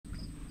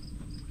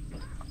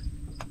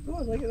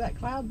Boy, look at that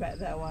cloud back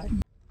that way.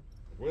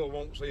 Will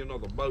won't see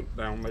another boat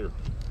down there.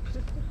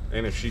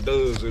 And if she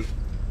does,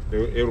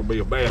 it'll be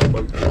a bass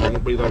boat. It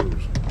won't be those.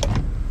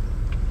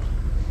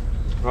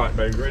 All right,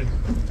 baby, ready?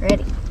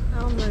 Ready.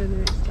 I'll know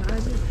next time. I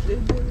just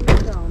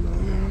didn't dawn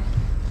on me.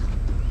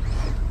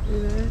 You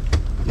know?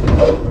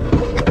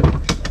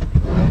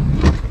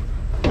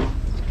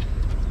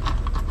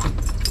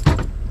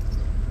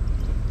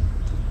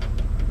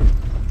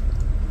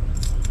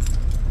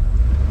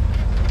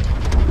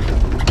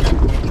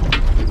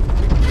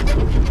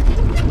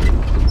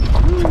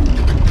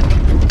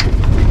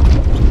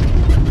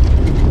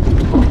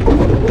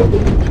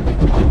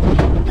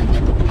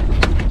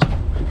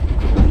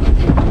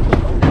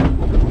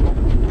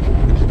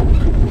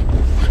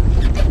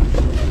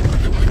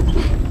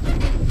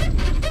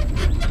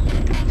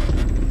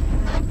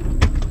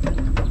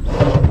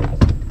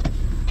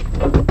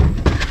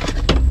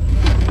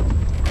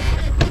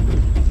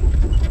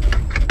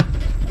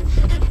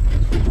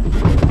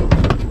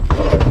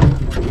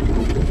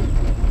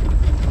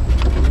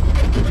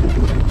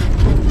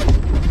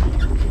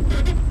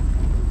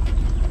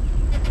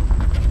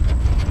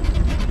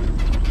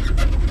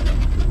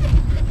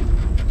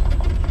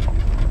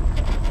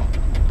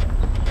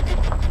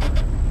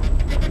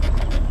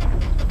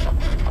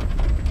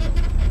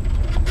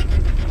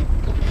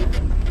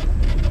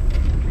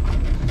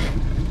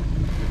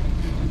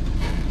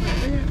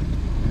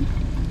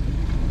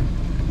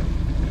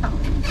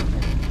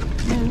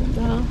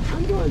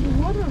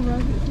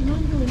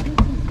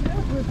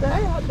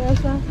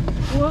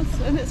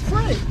 And it's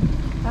free.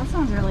 That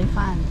sounds really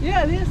fun.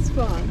 Yeah, it is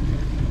fun.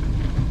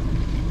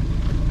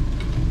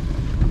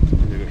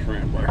 Get a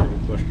shrimp right here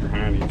and bust your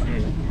hiney. I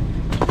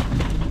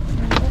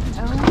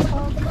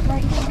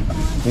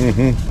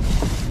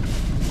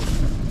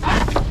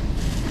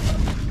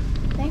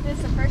think this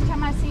is the first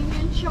time I've seen you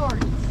in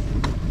shorts.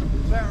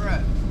 Is that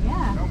right?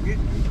 Yeah. Don't get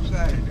too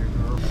excited there,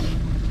 girl.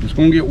 It's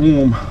gonna get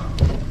warm.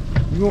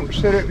 You want to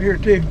sit up here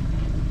too?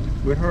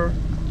 With her?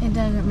 It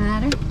doesn't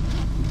matter.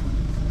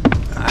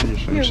 I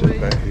just want to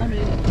sit back here. I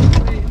mean,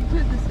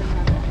 put this in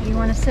my bag. You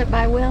want to sit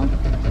by Will?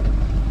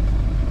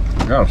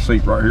 Got a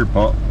seat right here,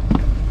 Pop.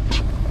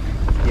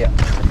 Yeah.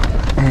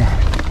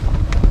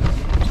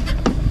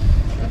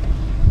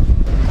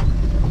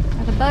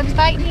 Are the bugs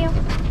biting you?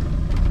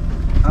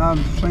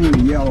 I've seen a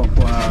yellow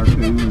fly or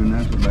two, and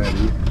that's about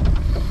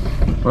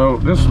it. Well,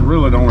 this is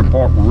really the only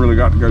part we really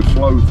got to go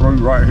slow through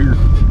right here.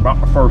 About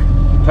the first,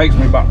 takes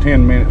me about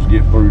 10 minutes to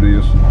get through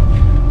this.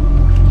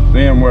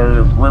 Then where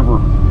the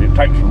river, it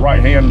takes a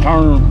right-hand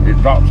turn, it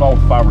drops off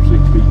 5 or 6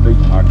 feet deep.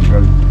 I can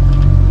go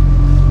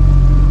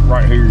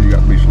right here. You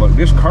got to be slow.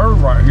 This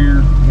curve right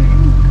here,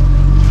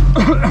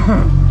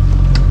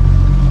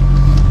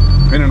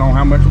 depending on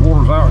how much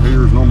water's out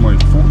here, is normally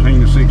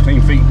 14 to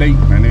 16 feet deep,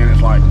 and then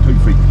it's like 2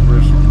 feet the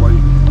rest of the way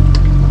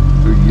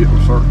until you get to a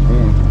certain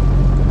point.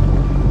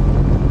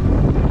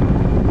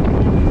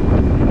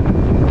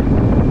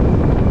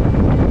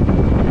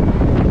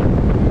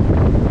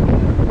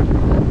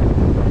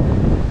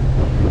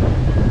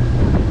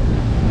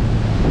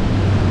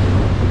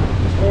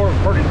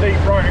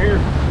 Deep right here,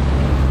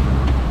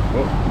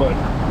 but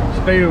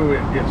still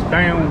it's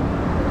down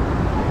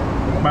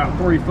about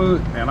 3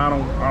 foot, and I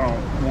don't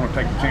want to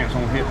take a chance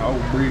on hitting the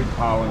old bridge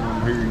piling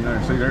over here. You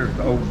know, see there's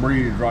the old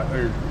bridge right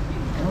there.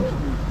 What's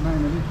the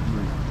name of this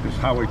bridge? It's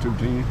Highway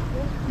 210.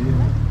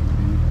 Yeah.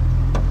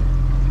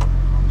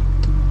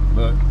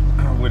 But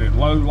with it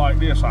low like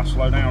this, I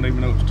slow down even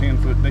though it's 10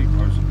 foot deep.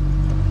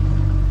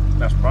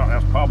 That's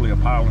probably a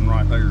piling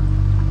right there.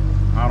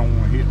 I don't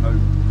want to hit no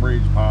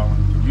bridge piling.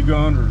 If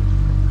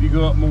you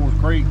go up Moore's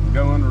Creek and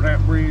go under that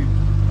bridge,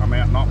 I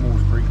mean not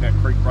Moore's Creek, that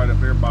creek right up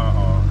there by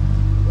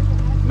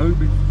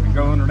Newbies, and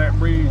go under that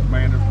bridge,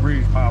 man, this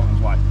bridge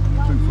piling's like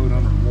 2 foot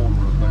under the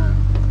water up there.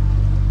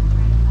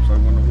 So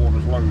when the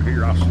water's low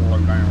here, I slow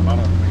down. I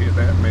don't want to hit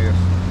that mess.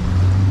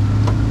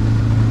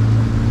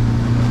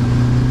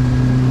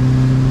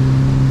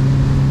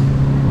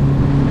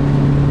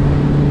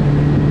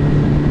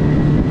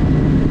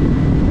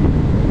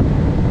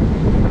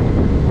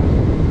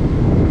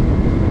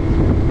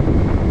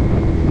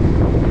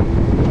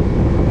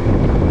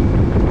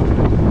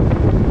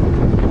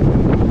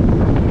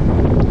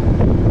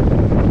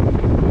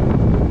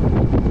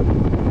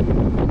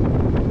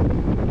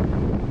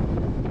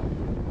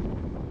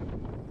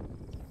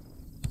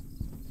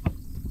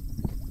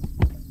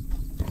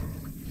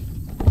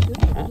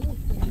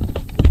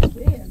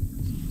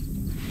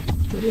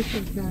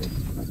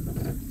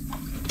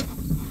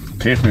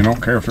 Tiffany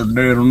don't care if they're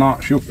dead or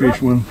not, she'll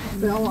fish with them.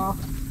 Fell off.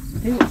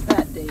 He was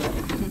that dead.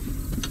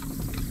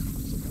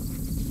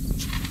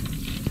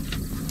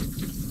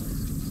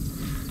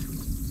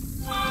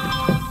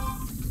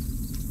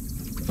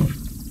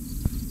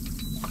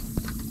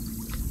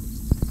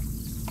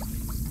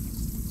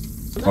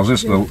 Because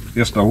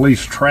it's the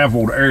least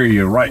traveled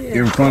area right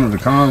in front of the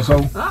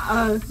console.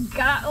 Uh-oh.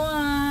 Got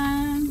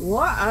one.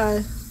 What?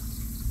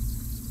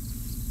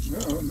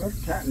 Oh,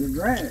 that's tighten the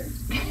drag.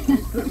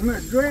 Put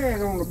much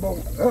drag on the boat.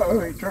 Uh-oh,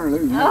 he turned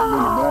loose.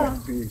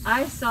 Oh. Blackfish.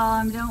 I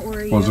saw him, don't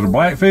worry. Was it a you'll-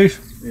 blackfish?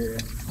 Yeah.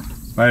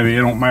 Maybe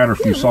it don't matter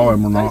if you saw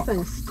him or not.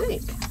 Those things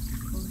stink.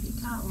 Oh, he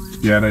caught one.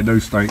 Yeah, they do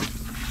stink.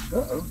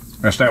 Uh-oh.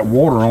 That's that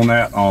water on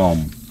that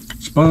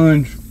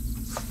sponge.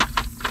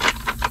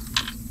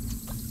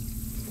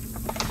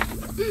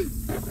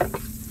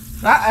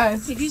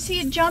 Uh-oh. Did you see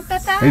it jump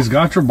at that? He's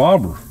got your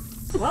bobber.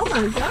 Oh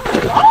my God.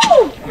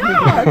 Oh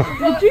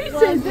God. Did you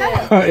see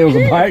that? It was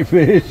a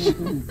blackfish.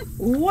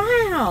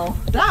 Wow.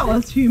 That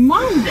was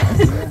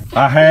humongous.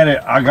 I had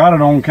it. I got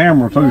it on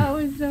camera too. That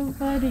was so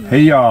funny.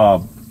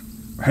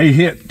 He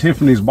hit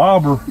Tiffany's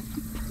bobber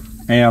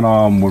and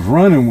was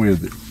running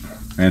with it.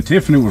 And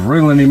Tiffany was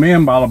reeling him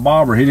in by the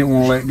bobber. He didn't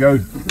want to let go.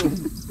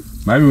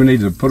 Maybe we need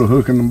to put a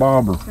hook in the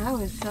bobber. That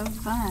was so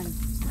fun.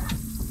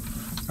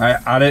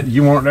 I didn't.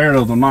 You weren't there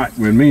the other night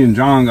when me and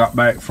John got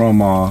back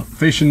from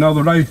fishing the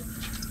other day.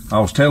 I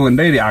was telling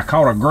Daddy I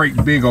caught a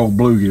great big old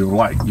bluegill,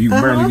 like you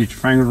barely get your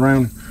fingers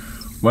around it.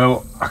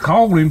 Well, I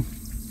called him,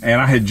 and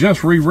I had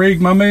just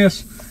re-rigged my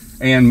mess,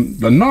 and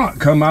the knot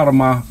come out of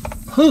my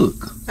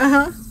hook.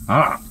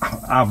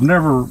 I've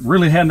never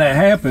really had that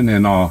happen,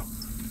 and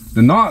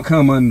the knot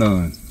come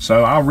undone.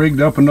 So I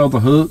rigged up another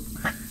hook,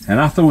 and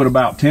I threw it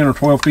about 10 or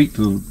 12 feet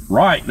to the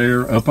right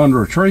there, up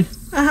under a tree.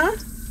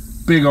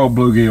 Big old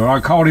bluegill. I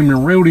caught him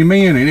and reeled him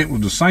in, and it was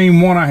the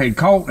same one I had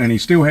caught, and he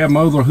still had my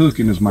other hook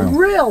in his mouth.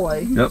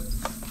 Really? Yep.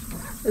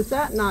 Is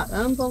that not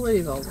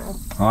unbelievable?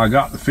 I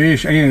got the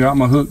fish and got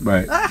my hook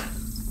back. I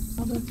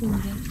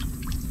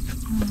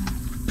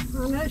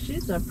know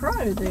she's a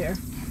pro there.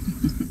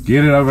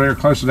 Get it over there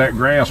close to that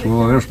grass.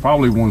 Well, there's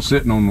probably one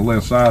sitting on the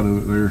left side of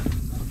it there.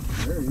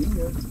 There you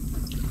go.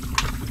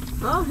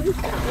 Oh, he's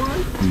got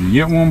one. Did you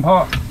get one,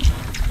 Pop?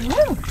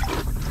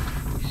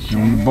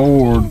 On the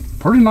board.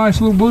 Pretty nice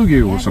little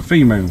bluegill. It's a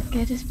female.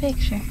 Get his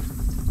picture.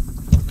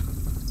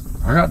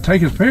 I got to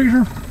take his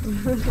picture?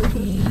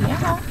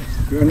 Yeah.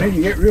 You'll need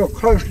to get real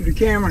close to the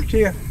camera,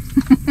 Tiff.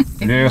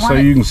 Yeah, so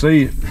you can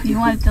see it. You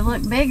want it to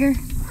look bigger?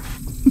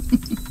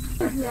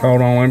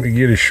 Hold on, let me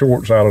get his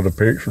shorts out of the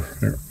picture.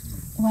 There.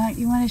 Well,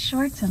 you want his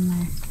shorts in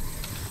there.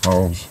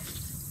 Pause.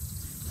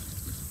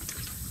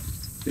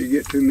 You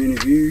get too many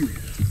views.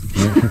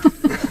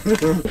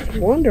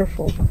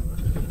 Wonderful.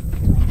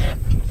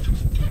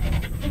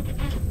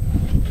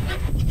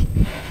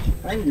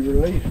 How do you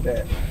release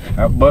that?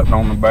 That button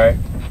on the back.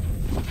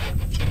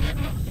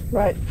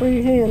 Right, where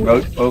your hand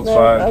Other is. No,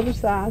 side. Other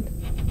side.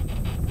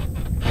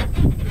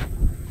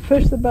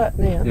 Push the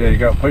button in. Yeah, you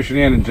got to push it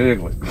in and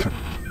jiggle it.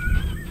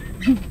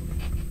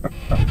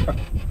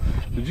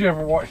 Did you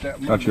ever watch that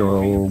movie? Got your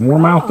little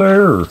warmouth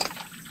there? Or?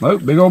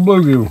 Nope, big old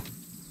bluegill.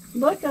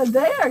 Look at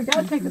there.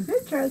 Gotta take a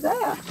picture of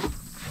that.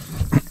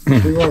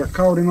 See what I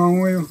caught him on,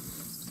 Will?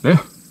 Yeah,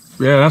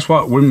 that's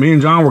what when me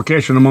and John were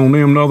catching them on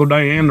them the other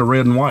day, and the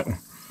red and white one.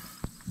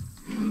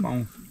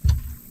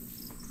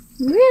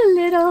 Real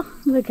little.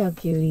 Look how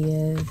cute he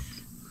is.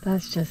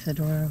 That's just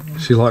adorable.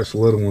 She likes the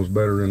little ones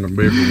better than the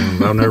bigger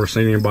ones. I've never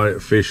seen anybody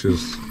that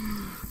fishes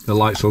that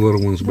likes the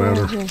little ones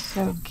better. They're just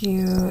so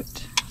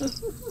cute.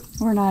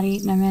 We're not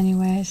eating them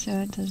anyway, so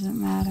it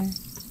doesn't matter.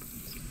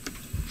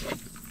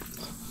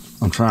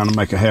 I'm trying to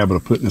make a habit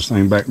of putting this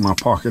thing back in my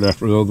pocket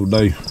after the other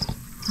day.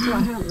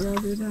 What happened the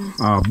other day?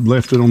 I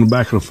left it on the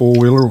back of the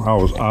four-wheeler.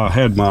 I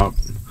had my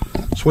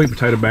sweet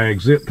potato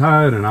bag zip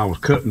tied, and I was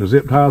cutting the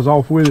zip ties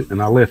off with it,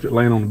 and I left it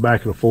laying on the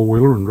back of the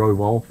four-wheeler and drove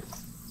off.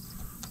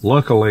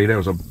 Luckily, there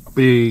was a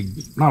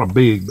big, not a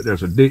big, but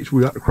there's a ditch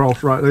we got to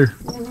cross right there.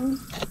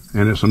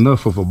 And it's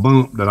enough of a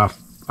bump that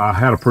I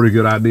had a pretty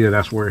good idea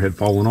that's where it had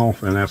fallen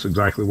off, and that's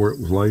exactly where it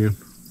was laying.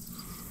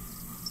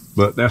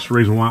 But that's the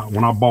reason why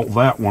when I bought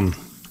that one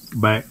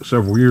back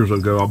several years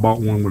ago, I bought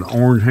one with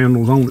orange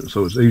handles on it,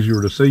 so it's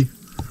easier to see.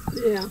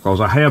 Yeah.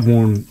 Because I had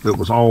one that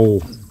was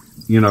all,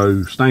 you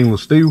know,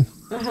 stainless steel.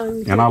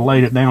 And I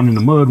laid it down in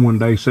the mud one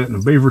day setting a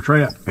beaver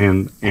trap,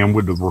 and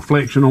with the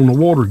reflection on the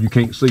water, you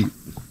can't see it.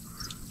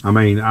 I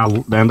mean,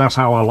 and that's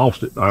how I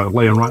lost it,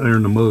 laying right there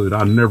in the mud.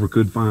 I never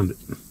could find it.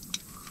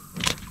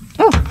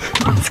 Oh,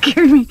 that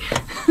scared me.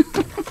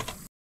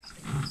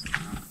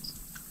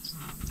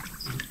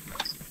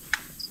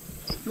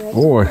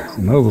 Boy,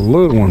 another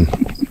little one.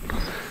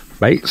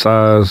 Bait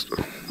sized.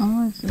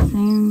 Almost the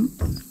same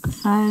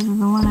size as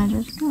the one I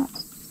just got.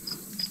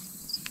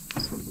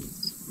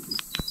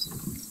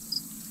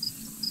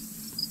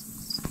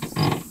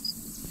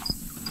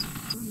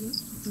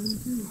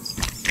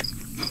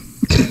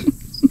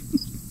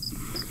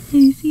 Can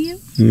you see him?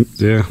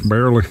 Yeah,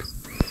 barely.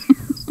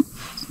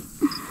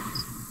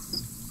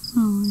 Oh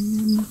my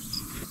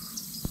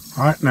goodness.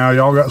 All right, now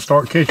y'all got to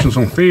start catching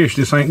some fish.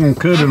 This ain't gonna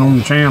cut it on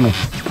the channel.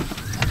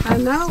 I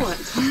know it.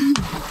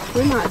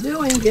 We're not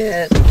doing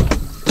good.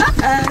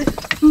 Uh-oh.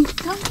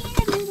 Come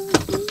here, little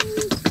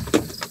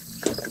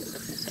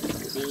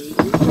thing.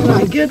 We're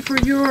not good for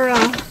your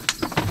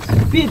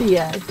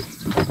video.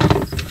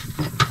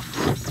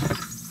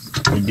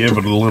 We give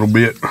it a little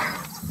bit.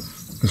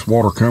 This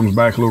water comes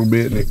back a little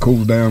bit and it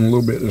cools down a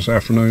little bit this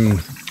afternoon.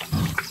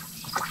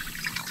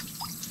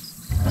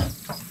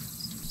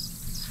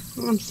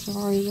 I'm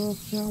sorry, little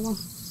fella.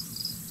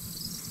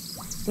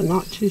 But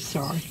not too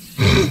sorry.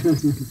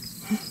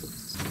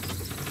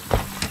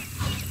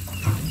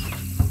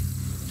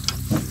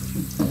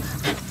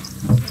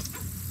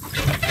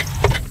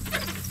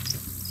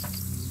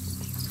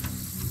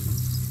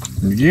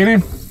 You get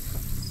him?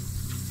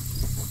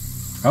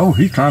 Oh,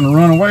 he's trying to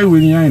run away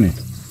with you, ain't he?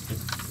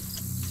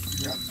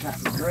 You got to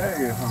tighten the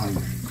drag up on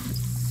you.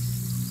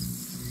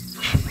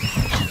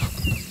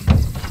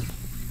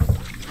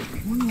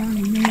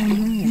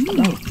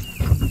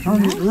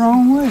 Turn it the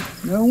wrong way.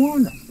 No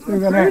wonder.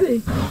 Look at that. Pretty.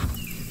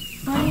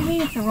 What do you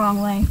mean it's the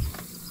wrong way?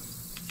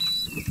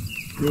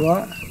 You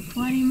what?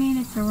 What do you mean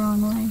it's the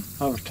wrong way?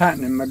 I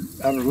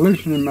was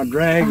loosening my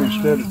drag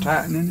instead of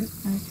tightening it.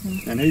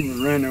 Okay. And he was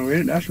running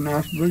with it. That's a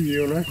nice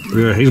bluegill there.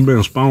 Yeah, he's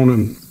been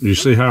spawning. You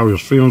see how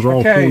his fins are all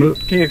Okay, pulled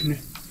up? Tiffany,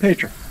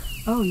 picture.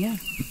 Oh, yeah.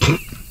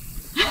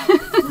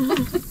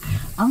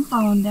 I'm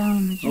falling down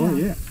in the jar. Oh,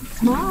 yeah.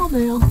 Smile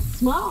now.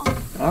 Smile.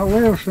 I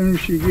will as soon as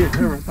she gets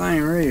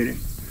everything ready.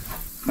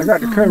 I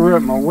got to cover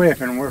up my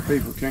weapon where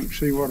people can't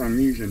see what I'm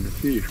using to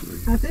fish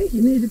with. I think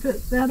you need to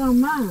put that on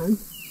mine.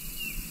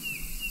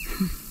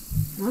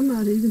 I've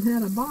not even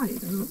had a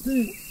bite, I don't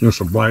think.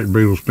 It's a black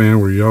beetle spinner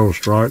with yellow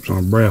stripes on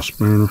a brass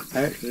spinner.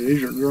 Actually,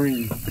 these are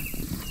green.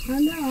 I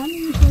know, I'm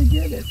usually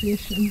good at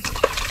fishing.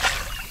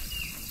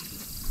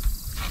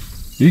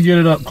 You get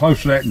it up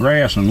close to that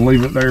grass and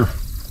leave it there.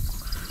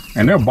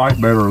 And they'll bite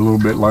better a little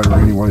bit later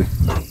anyway.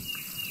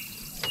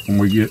 When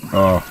we get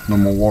no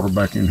more water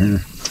back in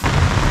here.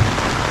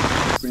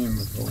 Been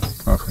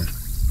before. Okay.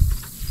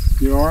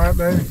 You all right,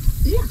 baby?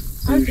 Yeah,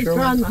 I You was just sure?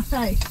 drying my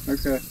face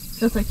Okay.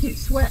 because I keep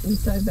sweating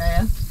so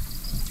bad.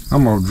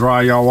 I'm gonna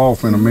dry y'all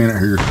off in a minute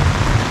here.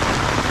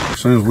 As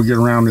soon as we get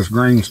around this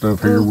green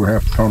stuff here, we'll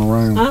have to turn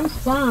around. I'm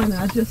fine,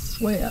 I just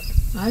sweat.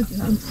 I'm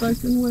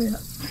soaking wet.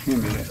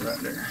 Give me that right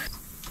there.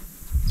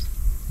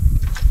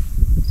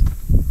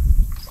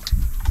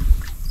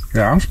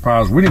 Yeah, I'm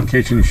surprised we didn't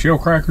catch any shell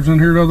crackers in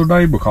here the other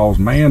day because,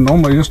 man,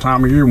 normally this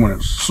time of year when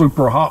it's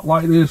super hot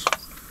like this,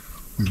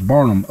 we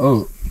burn them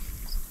up.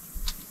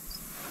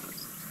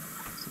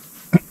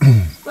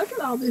 Look at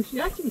all this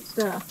yucky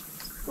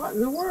stuff. What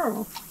in the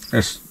world?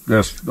 That's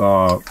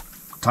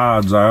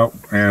tide's out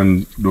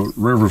and the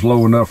river's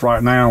low enough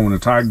right now. When the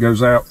tide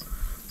goes out,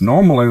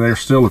 normally there's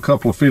still a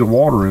couple of feet of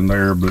water in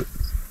there, but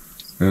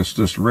it's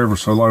just the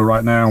river's so low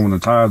right now. When the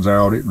tide's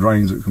out, it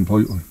drains it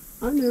completely.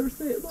 I've never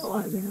seen it look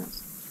like that.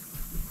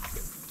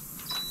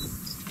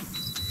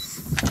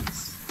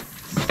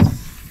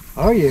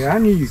 Oh, yeah, I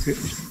knew you could.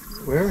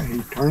 Well,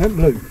 he turned it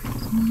blue.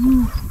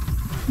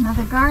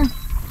 Another gar?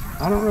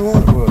 I don't know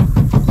what it was.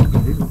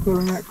 He was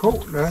pulling that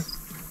cork there.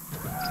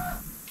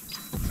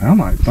 Sound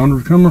like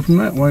thunder's coming from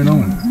that way,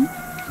 don't it?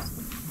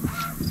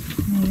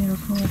 Maybe it'll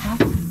pull it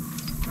off.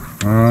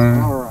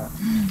 All right.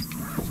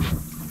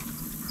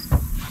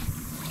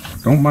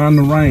 Don't mind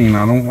the rain.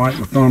 I don't like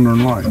the thunder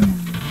and lightning.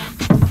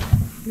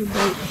 Your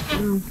bait is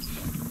down.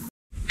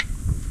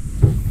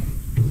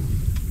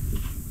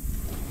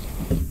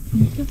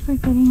 Thank you for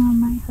getting on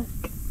my hook.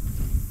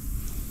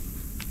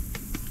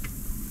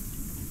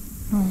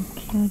 Oh,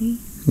 cutie.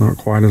 Not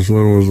quite as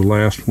little as the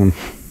last one.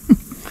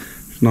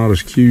 It's not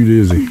as cute,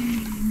 is he?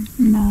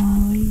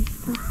 No, he's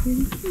so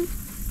pretty cute.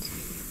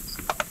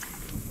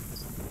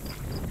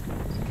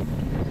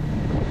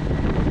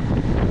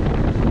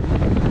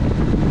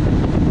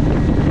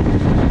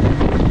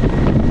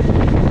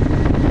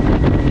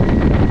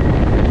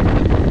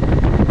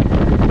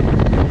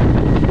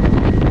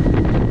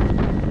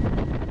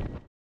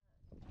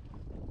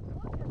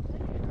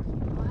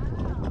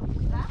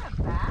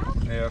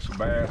 Yeah, it's a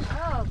bass.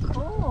 Oh,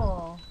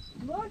 cool.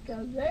 Look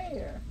up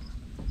there.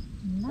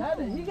 Nice.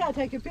 You gotta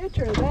take a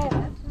picture of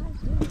that.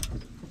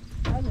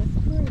 That is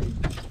pretty.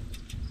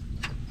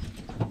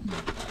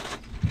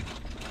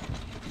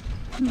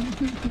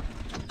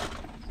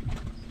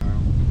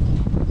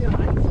 Yeah,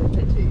 I can send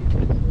it to you.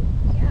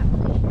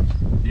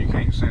 You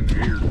can't send it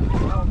here.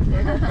 Oh,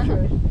 yeah, that's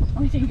true.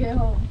 We can go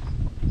home.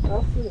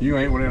 I'll send it. You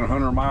ain't within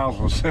 100 miles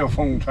of a cell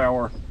phone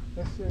tower.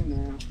 Let's see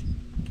now.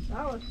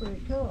 That was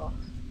pretty cool.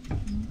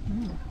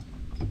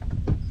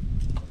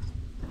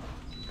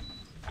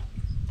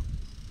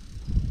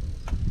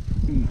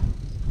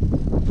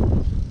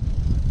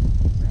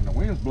 And the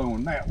wind's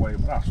blowing that way,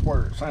 but I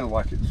swear it sounds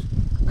like it's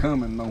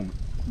coming on it.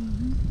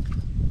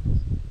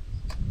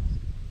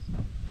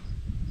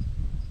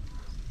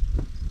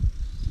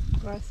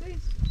 Well, I see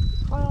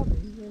it's cloudy.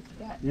 It's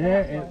got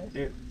Yeah, that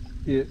way.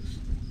 it's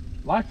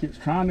like it's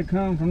trying to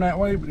come from that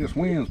way, but this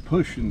wind's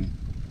pushing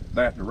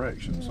that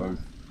direction, so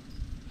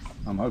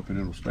I'm hoping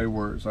it'll stay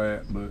where it's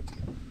at. But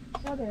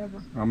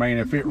Whatever. I mean,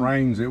 if it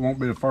rains, it won't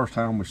be the first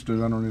time we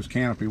stood under this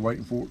canopy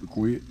waiting for it to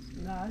quit.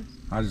 No,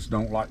 I just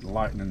don't like the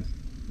lightning.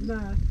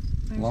 no.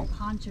 Long- There's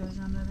ponchos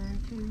under there,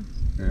 too.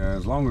 Yeah,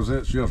 as long as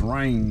it's just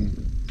rain,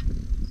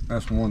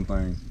 that's one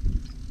thing.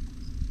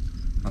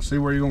 I see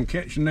where you're gonna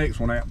catch the next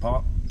one at,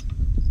 Pop.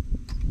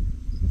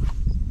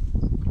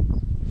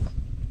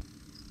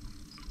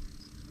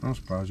 I'm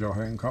surprised y'all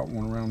hadn't caught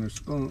one around this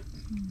stump.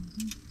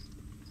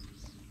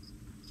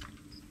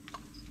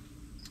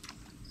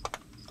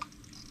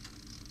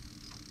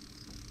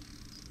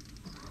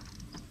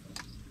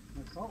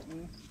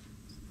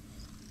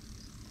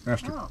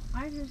 That's the, Oh,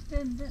 I just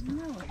didn't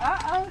know it.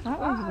 Uh-oh. That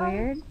was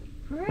weird.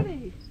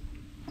 Pretty.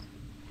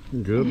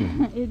 good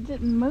one. It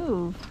didn't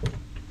move.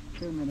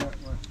 Show me that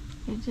way.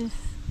 It just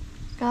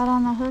got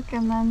on the hook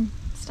and then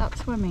stopped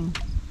swimming.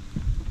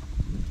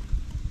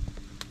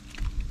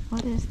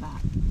 What is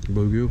that?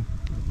 Bluegill.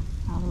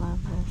 I love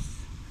this.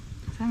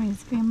 Does that mean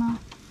it's female?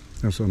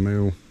 That's a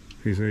male.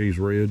 He's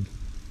red.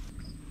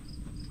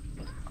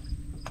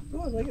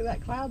 Oh, look at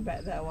that cloud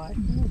back that way.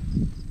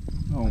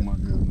 Oh my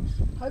goodness.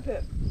 Hope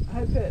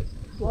it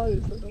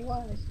blows it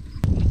away.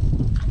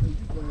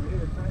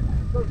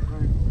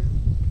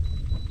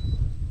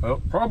 Well,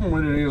 the problem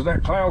with it is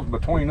that cloud's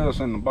between us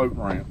and the boat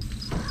ramp.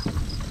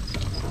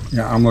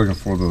 Yeah, I'm looking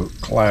for the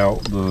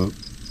cloud, the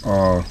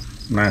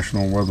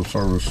National Weather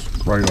Service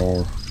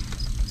radar,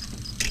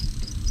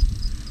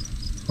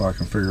 so I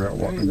can figure out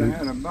what to Either do.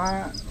 had a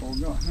bite or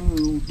got hung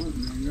on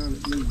something and got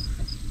it loose.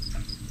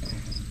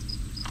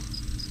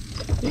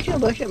 You can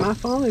look at my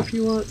phone if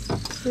you want to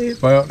see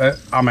if Well,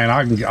 I mean,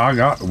 I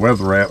got the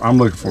weather app. I'm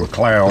looking for the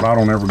cloud. I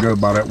don't ever go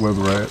by that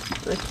weather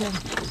app. okay.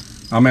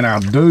 I mean, I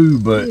do,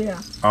 but Yeah.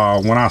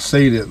 when I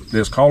see that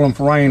it's calling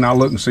for rain, I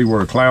look and see where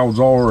the clouds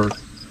are,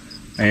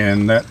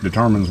 and that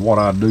determines what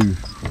I do.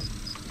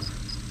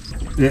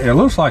 It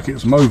looks like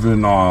it's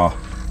moving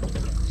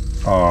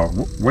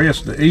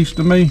west to east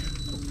of me.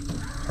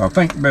 I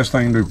think the best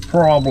thing to do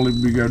probably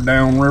be go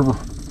downriver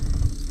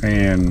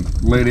and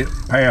let it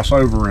pass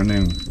over, and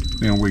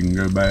then we can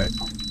go back.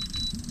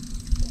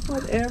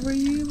 Whatever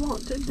you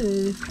want to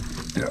do.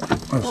 Yeah,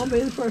 Won't be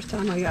the first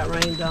time I got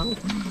rained on.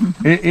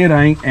 it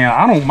ain't, and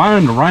I don't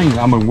mind the rain.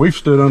 I mean, we've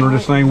stood under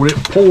this thing with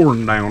it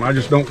pouring down. I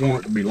just don't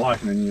want it to be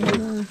lightning, you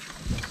know.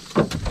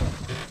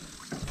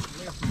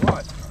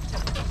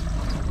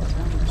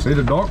 See,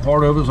 the dark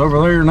part of it's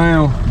over there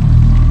now.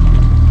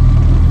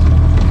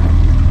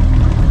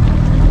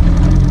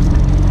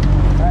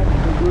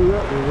 Blew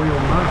up with real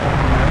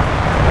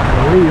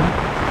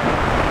nice.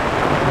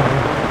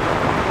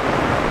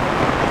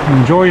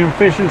 Enjoy your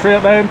fishing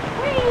trip, babe?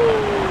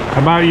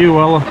 How about you,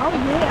 Willa? Oh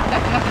yeah.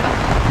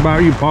 How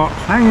about you, Pops?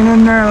 Hanging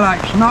in there like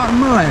snot and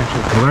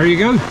molasses. Well, there you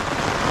go.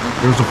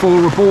 There's a full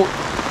report.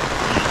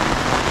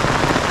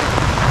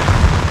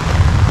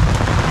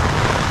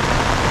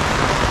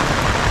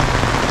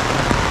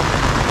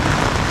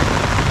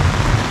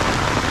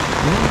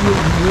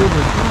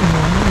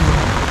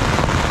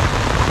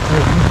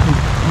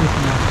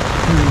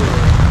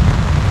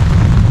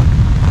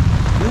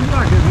 Seems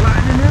like it's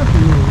lightening up a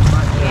little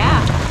bit. Yeah.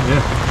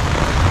 Yeah.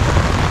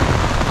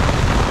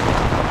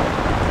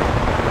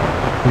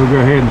 We'll go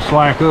ahead and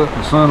slack up.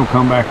 The sun will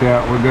come back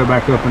out. We'll go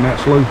back up in that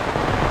slough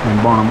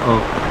and burn them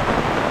up.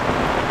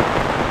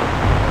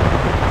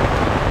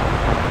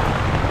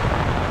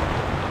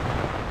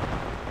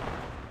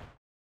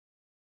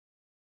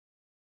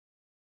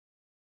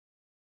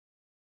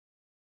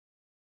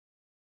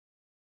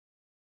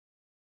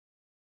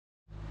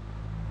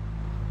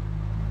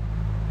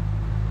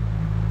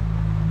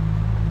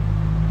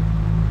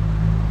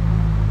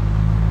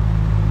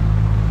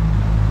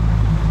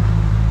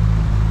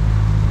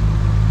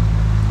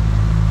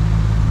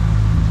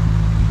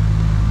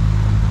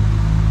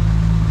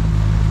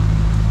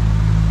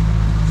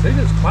 See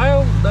this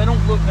cloud? They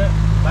don't look that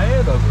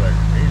bad over there.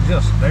 It's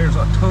just, there's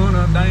a ton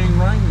of dang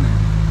rain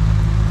there.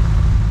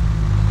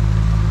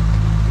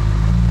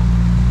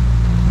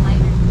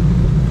 Later.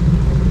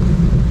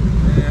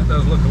 Yeah, it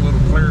does look a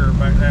little clearer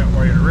back that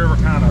way. The river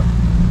kind of,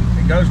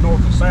 it goes north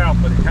and south,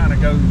 but it kind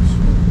of goes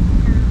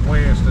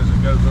west as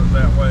it goes up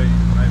that way.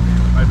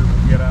 Maybe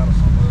we'll get out of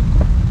some of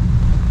it.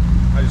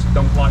 I just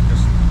don't like this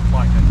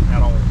lightning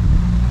at all.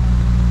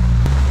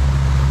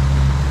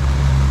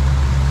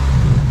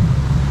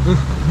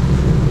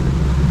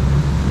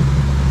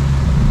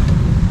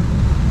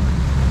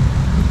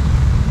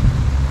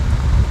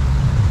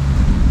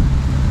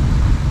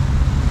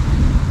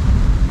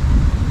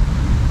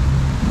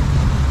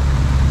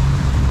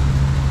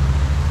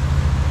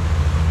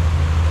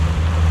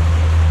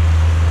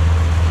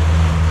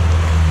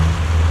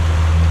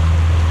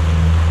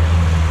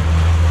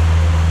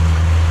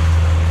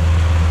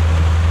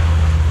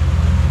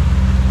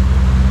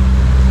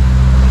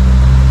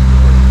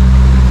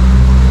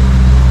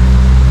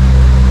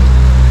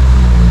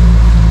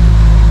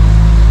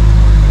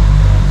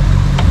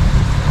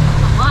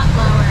 A lot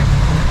lower.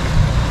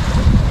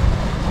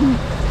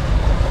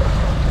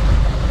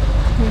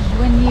 Because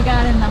when you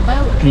got in the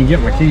boat, Can you get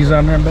my keys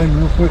out there, baby,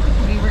 real quick?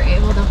 we were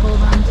able to hold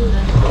on to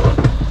the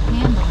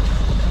handle.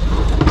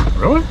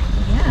 Really?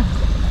 Yeah.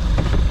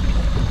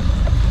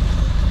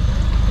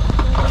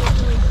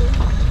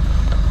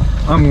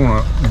 I'm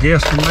gonna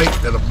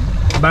guesstimate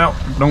that about,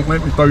 don't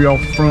let me throw you off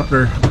the front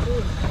there,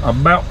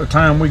 about the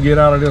time we get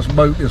out of this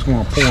boat, it's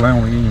gonna pour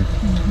down again.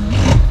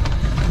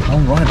 All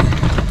righty.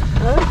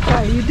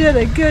 Okay, you did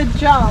a good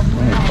job.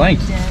 Well, thank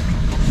you.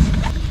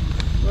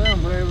 Well,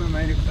 I'm glad we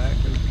made it back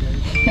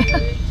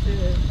okay.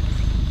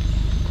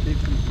 If you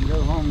can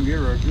go home and give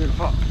her a good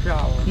hot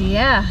shower.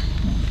 Yeah.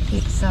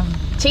 Eat some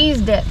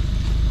cheese dip.